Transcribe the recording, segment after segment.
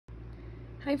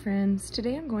Hi friends,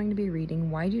 today I'm going to be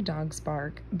reading Why Do Dogs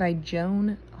Bark by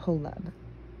Joan Holub.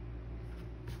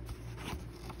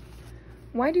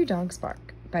 Why Do Dogs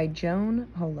Bark by Joan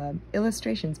Holub,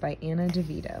 illustrations by Anna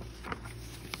DeVito.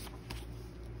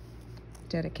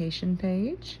 Dedication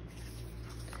page.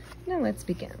 Now let's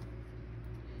begin.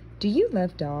 Do you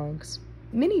love dogs?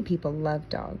 Many people love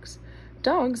dogs.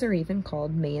 Dogs are even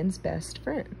called man's best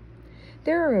friend.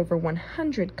 There are over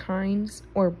 100 kinds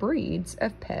or breeds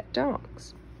of pet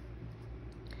dogs.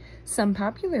 Some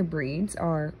popular breeds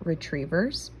are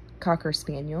retrievers, cocker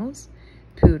spaniels,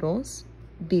 poodles,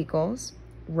 beagles,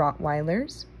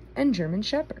 rottweilers, and German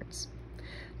shepherds.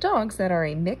 Dogs that are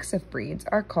a mix of breeds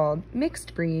are called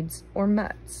mixed breeds or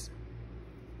mutts.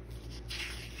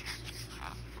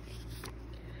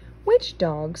 Which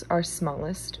dogs are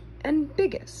smallest and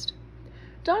biggest?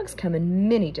 Dogs come in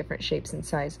many different shapes and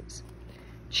sizes.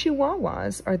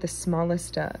 Chihuahuas are the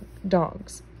smallest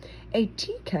dogs. A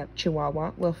teacup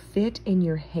Chihuahua will fit in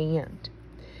your hand.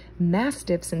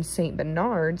 Mastiffs and St.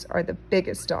 Bernards are the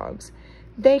biggest dogs.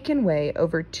 They can weigh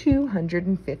over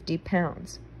 250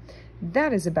 pounds.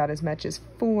 That is about as much as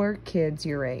 4 kids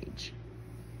your age.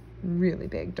 Really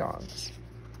big dogs.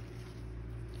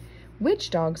 Which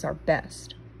dogs are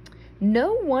best?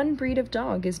 No one breed of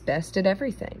dog is best at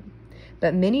everything,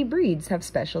 but many breeds have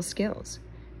special skills.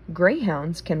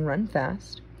 Greyhounds can run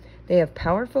fast. They have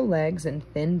powerful legs and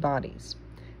thin bodies.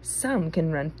 Some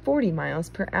can run 40 miles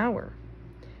per hour.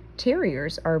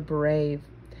 Terriers are brave.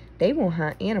 They will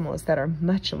hunt animals that are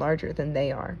much larger than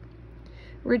they are.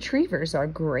 Retrievers are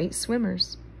great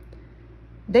swimmers.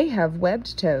 They have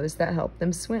webbed toes that help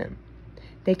them swim.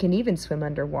 They can even swim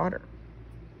underwater.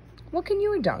 What can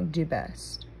your dog do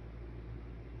best?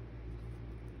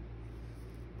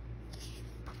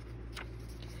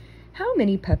 How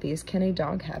many puppies can a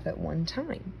dog have at one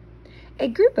time? A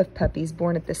group of puppies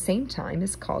born at the same time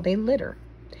is called a litter.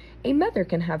 A mother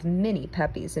can have many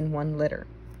puppies in one litter.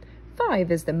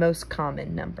 5 is the most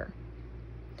common number.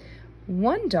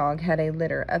 One dog had a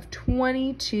litter of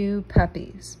 22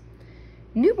 puppies.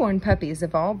 Newborn puppies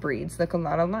of all breeds look a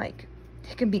lot alike.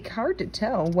 It can be hard to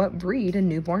tell what breed a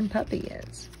newborn puppy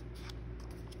is.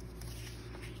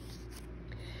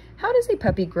 How does a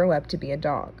puppy grow up to be a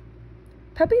dog?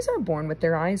 Puppies are born with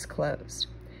their eyes closed.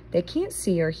 They can't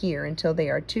see or hear until they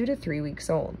are 2 to 3 weeks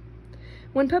old.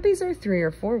 When puppies are 3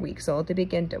 or 4 weeks old, they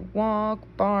begin to walk,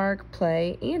 bark,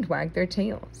 play, and wag their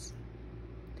tails.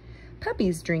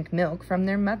 Puppies drink milk from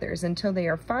their mothers until they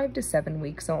are 5 to 7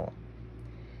 weeks old.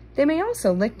 They may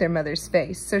also lick their mother's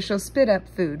face, so she'll spit up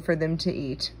food for them to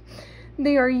eat. Then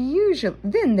they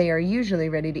are usually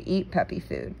ready to eat puppy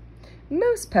food.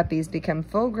 Most puppies become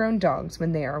full-grown dogs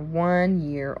when they are 1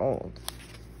 year old.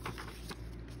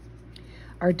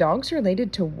 Are dogs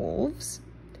related to wolves?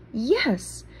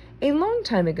 Yes! A long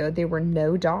time ago, there were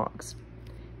no dogs.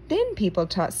 Then people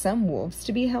taught some wolves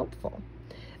to be helpful.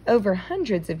 Over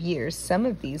hundreds of years, some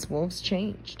of these wolves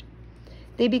changed.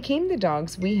 They became the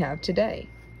dogs we have today.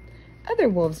 Other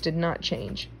wolves did not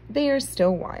change. They are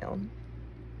still wild.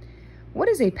 What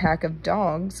is a pack of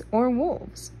dogs or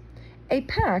wolves? A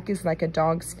pack is like a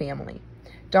dog's family.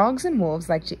 Dogs and wolves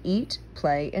like to eat,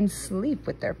 play, and sleep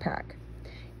with their pack.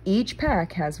 Each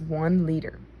pack has one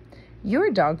leader.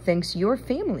 Your dog thinks your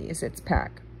family is its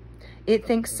pack. It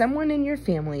thinks someone in your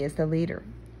family is the leader.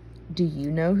 Do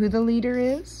you know who the leader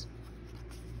is?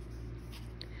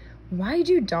 Why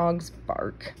do dogs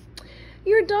bark?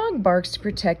 Your dog barks to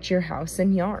protect your house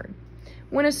and yard.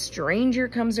 When a stranger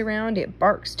comes around, it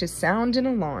barks to sound an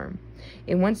alarm.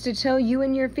 It wants to tell you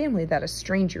and your family that a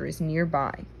stranger is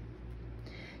nearby.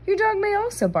 Your dog may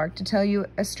also bark to tell you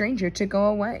a stranger to go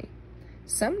away.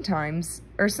 Some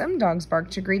dogs bark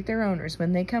to greet their owners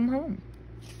when they come home.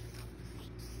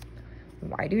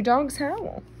 Why do dogs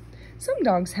howl? Some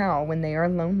dogs howl when they are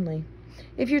lonely.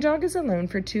 If your dog is alone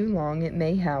for too long, it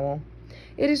may howl.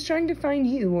 It is trying to find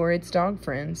you or its dog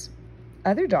friends.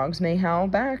 Other dogs may howl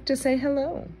back to say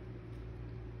hello.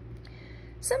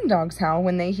 Some dogs howl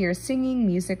when they hear singing,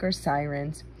 music, or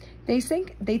sirens. They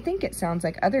think it sounds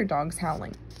like other dogs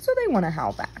howling, so they want to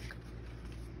howl back.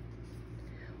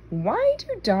 Why do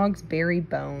dogs bury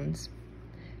bones?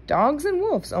 Dogs and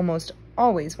wolves almost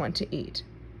always want to eat.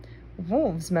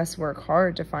 Wolves must work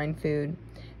hard to find food.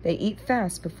 They eat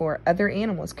fast before other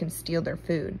animals can steal their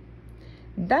food.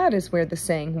 That is where the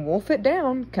saying, "wolf it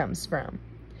down," comes from.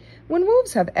 When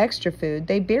wolves have extra food,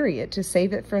 they bury it to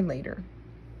save it for later.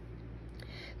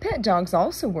 Pet dogs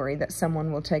also worry that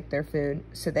someone will take their food,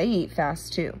 so they eat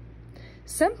fast too.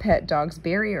 Some pet dogs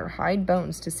bury or hide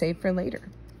bones to save for later.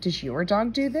 Does your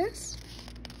dog do this?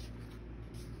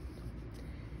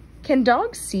 Can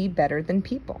dogs see better than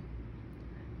people?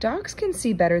 Dogs can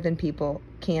see better than people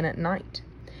can at night.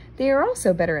 They are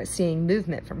also better at seeing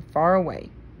movement from far away.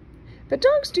 But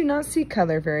dogs do not see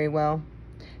color very well.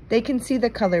 They can see the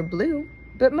color blue,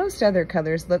 but most other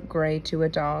colors look gray to a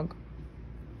dog.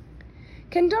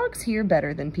 Can dogs hear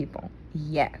better than people?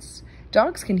 Yes.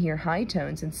 Dogs can hear high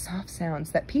tones and soft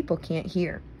sounds that people can't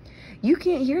hear. You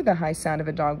can't hear the high sound of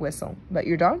a dog whistle, but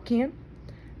your dog can.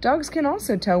 Dogs can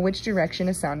also tell which direction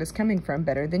a sound is coming from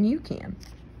better than you can.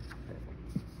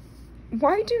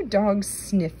 Why do dogs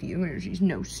sniff you? There's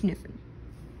no sniffing.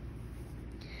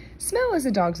 Smell is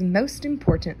a dog's most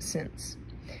important sense.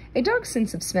 A dog's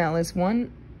sense of smell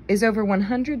is over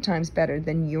 100 times better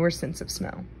than your sense of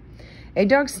smell. A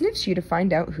dog sniffs you to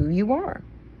find out who you are.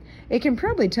 It can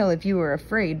probably tell if you are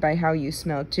afraid by how you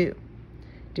smell too.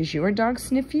 Does your dog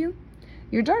sniff you?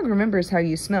 Your dog remembers how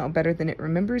you smell better than it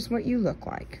remembers what you look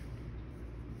like.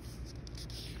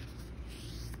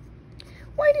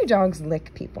 Why do dogs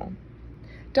lick people?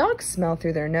 Dogs smell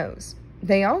through their nose.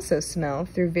 They also smell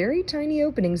through very tiny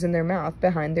openings in their mouth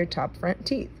behind their top front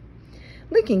teeth.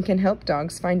 Licking can help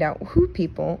dogs find out who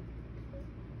people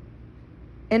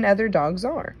and other dogs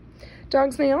are.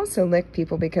 Dogs may also lick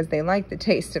people because they like the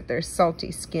taste of their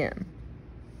salty skin.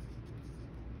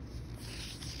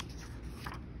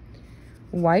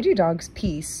 Why do dogs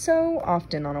pee so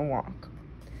often on a walk?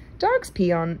 Dogs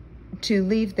pee on to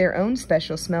leave their own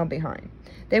special smell behind.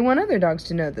 They want other dogs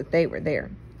to know that they were there.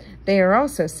 They are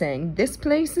also saying, "This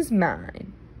place is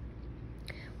mine."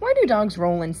 Why do dogs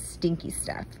roll in stinky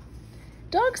stuff?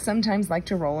 Dogs sometimes like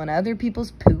to roll in other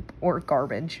people's poop or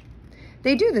garbage.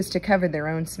 They do this to cover their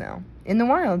own smell. In the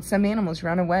wild, some animals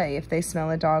run away if they smell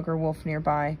a dog or wolf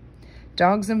nearby.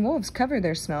 Dogs and wolves cover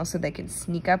their smell so they can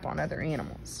sneak up on other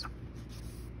animals.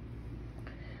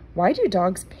 Why do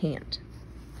dogs pant?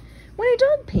 When a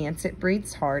dog pants, it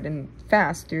breathes hard and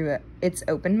fast through its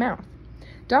open mouth.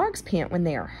 Dogs pant when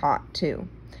they are hot, too.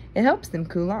 It helps them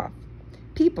cool off.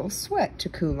 People sweat to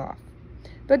cool off.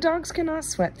 But dogs cannot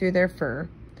sweat through their fur.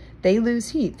 They lose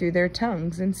heat through their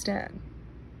tongues instead.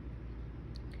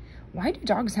 Why do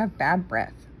dogs have bad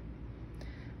breath?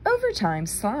 Over time,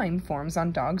 slime forms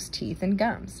on dogs' teeth and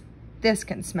gums. This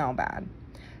can smell bad.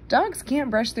 Dogs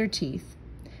can't brush their teeth.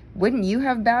 Wouldn't you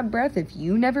have bad breath if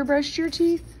you never brushed your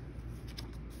teeth?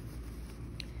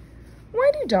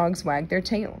 Why do dogs wag their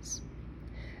tails?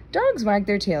 Dogs wag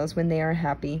their tails when they are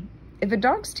happy. If a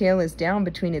dog's tail is down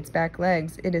between its back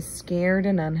legs, it is scared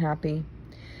and unhappy.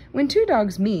 When two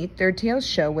dogs meet, their tails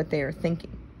show what they are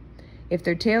thinking. If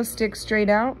their tails stick straight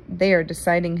out, they are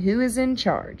deciding who is in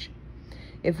charge.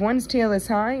 If one's tail is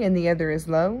high and the other is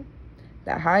low,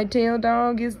 the high-tailed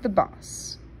dog is the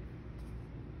boss.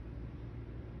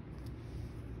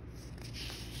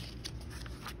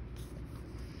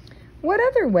 What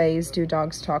other ways do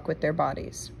dogs talk with their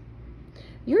bodies?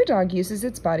 Your dog uses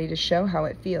its body to show how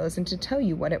it feels and to tell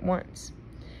you what it wants.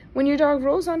 When your dog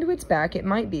rolls onto its back, it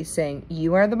might be saying,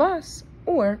 "You are the boss,"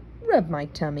 or "Rub my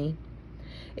tummy."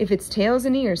 If its tails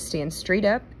and ears stand straight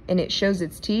up and it shows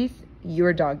its teeth,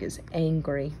 your dog is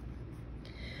angry.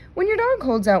 When your dog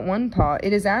holds out one paw,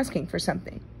 it is asking for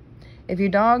something. If your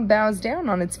dog bows down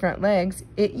on its front legs,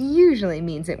 it usually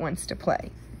means it wants to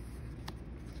play.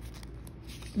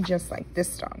 Just like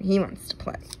this dog, he wants to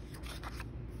play.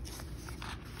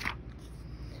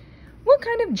 What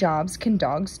kind of jobs can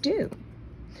dogs do?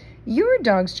 Your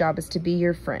dog's job is to be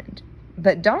your friend,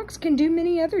 but dogs can do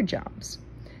many other jobs.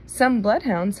 Some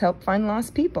bloodhounds help find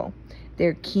lost people.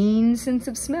 Their keen sense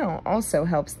of smell also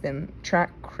helps them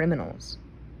track criminals.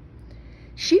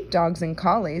 Sheepdogs and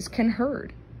collies can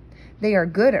herd. They are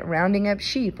good at rounding up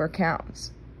sheep or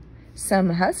cows. Some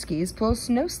huskies pull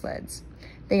snow sleds.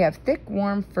 They have thick,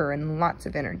 warm fur and lots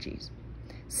of energy.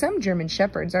 Some German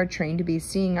shepherds are trained to be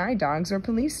seeing eye dogs or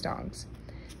police dogs.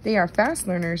 They are fast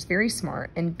learners, very smart,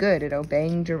 and good at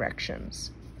obeying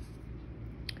directions.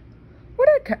 What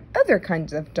other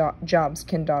kinds of jobs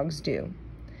can dogs do?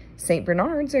 St.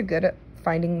 Bernards are good at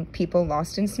finding people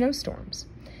lost in snowstorms.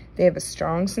 They have a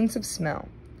strong sense of smell.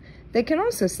 They can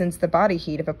also sense the body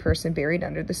heat of a person buried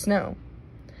under the snow.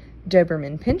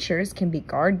 Doberman pinschers can be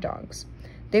guard dogs.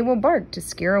 They will bark to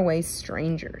scare away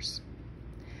strangers.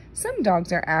 Some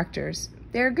dogs are actors.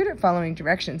 They are good at following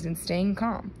directions and staying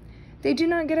calm. They do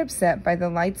not get upset by the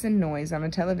lights and noise on a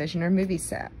television or movie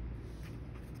set.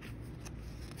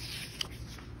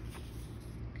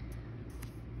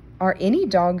 Are any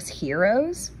dogs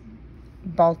heroes?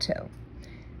 Balto.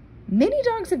 Many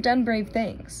dogs have done brave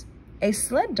things. A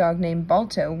sled dog named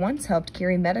Balto once helped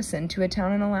carry medicine to a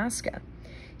town in Alaska.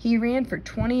 He ran for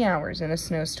 20 hours in a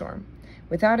snowstorm.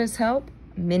 Without his help,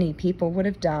 many people would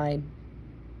have died.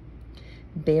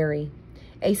 Barry.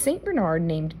 A St. Bernard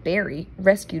named Barry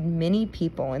rescued many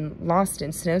people and lost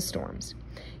in snowstorms.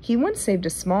 He once saved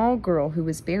a small girl who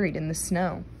was buried in the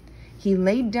snow. He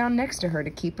laid down next to her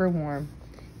to keep her warm.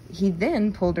 He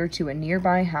then pulled her to a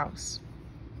nearby house.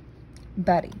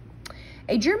 Buddy.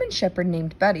 A German shepherd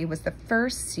named Buddy was the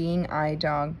first seeing eye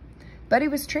dog. Buddy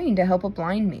was trained to help a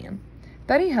blind man.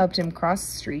 Buddy helped him cross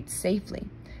the street safely.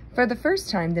 For the first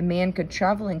time, the man could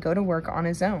travel and go to work on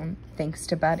his own, thanks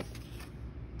to Buddy.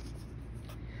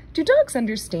 Do dogs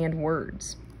understand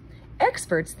words?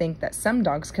 Experts think that some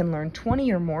dogs can learn 20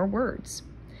 or more words.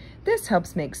 This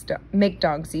helps make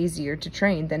dogs easier to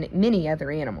train than many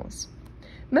other animals.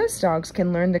 Most dogs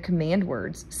can learn the command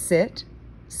words sit,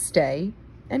 stay,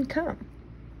 and come.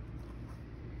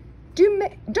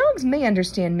 Dogs may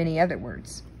understand many other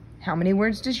words. How many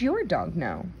words does your dog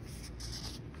know?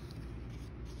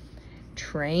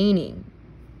 Training.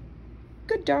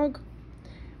 Good dog.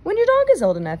 When your dog is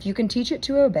old enough, you can teach it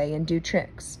to obey and do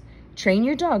tricks. Train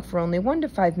your dog for only 1 to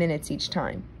 5 minutes each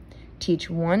time. Teach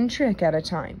one trick at a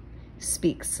time.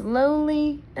 Speak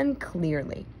slowly and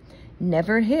clearly.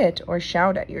 Never hit or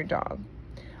shout at your dog.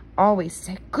 Always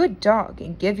say, "Good dog,"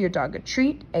 and give your dog a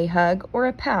treat, a hug, or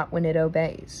a pat when it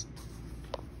obeys.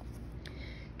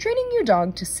 Training your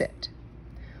dog to sit.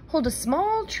 Hold a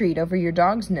small treat over your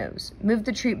dog's nose. Move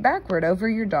the treat backward over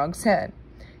your dog's head.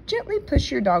 Gently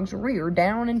push your dog's rear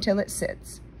down until it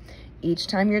sits. Each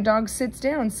time your dog sits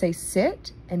down, say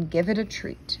sit and give it a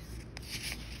treat.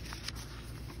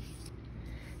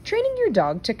 Training your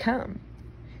dog to come.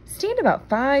 Stand about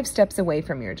 5 steps away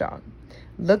from your dog.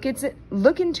 Look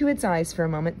into its eyes for a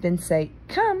moment, then say,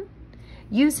 "Come."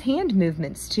 Use hand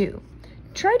movements too.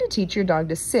 Try to teach your dog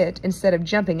to sit instead of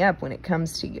jumping up when it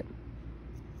comes to you.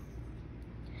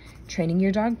 Training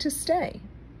your dog to stay.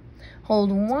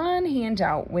 Hold one hand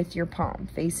out with your palm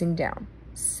facing down.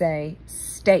 Say,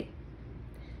 "Stay."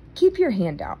 Keep your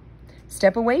hand out.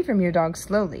 Step away from your dog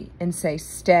slowly and say,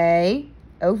 "Stay,"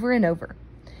 over and over.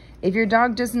 If your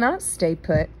dog does not stay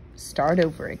put, start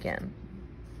over again.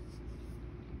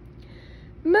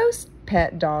 Most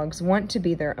pet dogs want to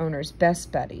be their owner's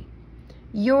best buddy.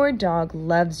 Your dog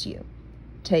loves you.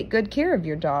 Take good care of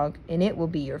your dog, and it will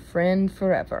be your friend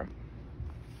forever.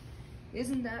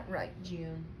 Isn't that right,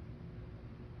 June?